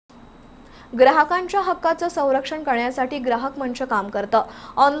ग्राहकांच्या हक्काचं संरक्षण करण्यासाठी ग्राहक मंच काम करतं।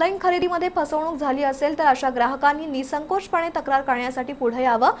 ऑनलाईन खरेदीमध्ये फसवणूक झाली असेल तर अशा ग्राहकांनी निसंकोचपणे तक्रार करण्यासाठी पुढे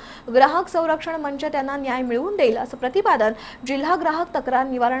यावं। ग्राहक संरक्षण मंच त्यांना न्याय मिळवून देईल असं प्रतिपादन जिल्हा ग्राहक तक्रार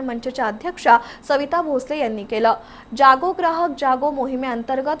निवारण मंचच्या अध्यक्षा सविता भोसले यांनी केलं। जागो ग्राहक जागो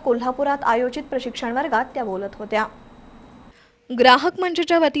मोहिमेअंतर्गत कोल्हापुरात आयोजित प्रशिक्षण वर्गात त्या बोलत होत्या। ग्राहक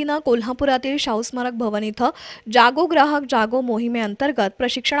मंचच्या वतीनं कोल्हापुरातील शाहू स्मारक भवन इथं जागो ग्राहक जागो मोहिमेअंतर्गत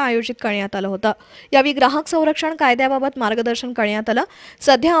प्रशिक्षण आयोजित करण्यात आलं होतं। यावेळी ग्राहक संरक्षण कायद्याबाबत मार्गदर्शन करण्यात आलं।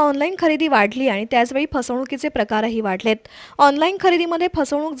 सध्या ऑनलाईन खरेदी वाढली आणि त्याचवेळी फसवणुकीचे प्रकारही वाढलेत। ऑनलाईन खरेदीमध्ये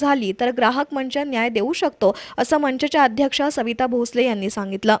फसवणूक झाली तर ग्राहक मंच न्याय देऊ शकतो असं मंचच्या अध्यक्षा सविता भोसले यांनी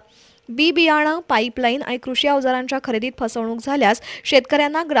सांगितलं। बियाणं, पाईपलाईन आणि कृषी अवजारांच्या खरेदीत फसवणूक झाल्यास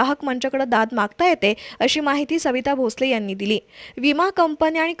शेतकऱ्यांना ग्राहक मंचाकडे दाद मागता येते अशी माहिती सविता भोसले यांनी दिली। विमा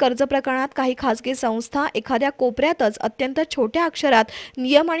कंपन्या आणि कर्ज प्रकरणात काही खासगी संस्था एखाद्या कोपऱ्यातच अत्यंत छोट्या अक्षरात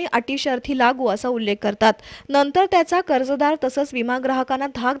नियम आणि अटी शर्ती लागू असा उल्लेख करतात, नंतर त्याचा कर्जदार तसंच विमा ग्राहकांना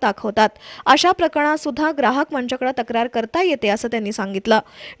धाक दाखवतात। अशा प्रकरणात सुद्धा ग्राहक मंचाकडे तक्रार करता येते असं त्यांनी सांगितलं।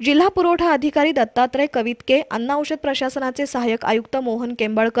 जिल्हा पुरवठा अधिकारी दत्तात्रय कवितके, अन्न औषध प्रशासनाचे सहाय्यक आयुक्त मोहन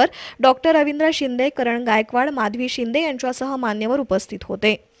केंबळकर, डॉक्टर रवींद्र शिंदे, करण गायकवाड, माधवी शिंदे यांच्यासह मान्यवर उपस्थित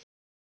होते।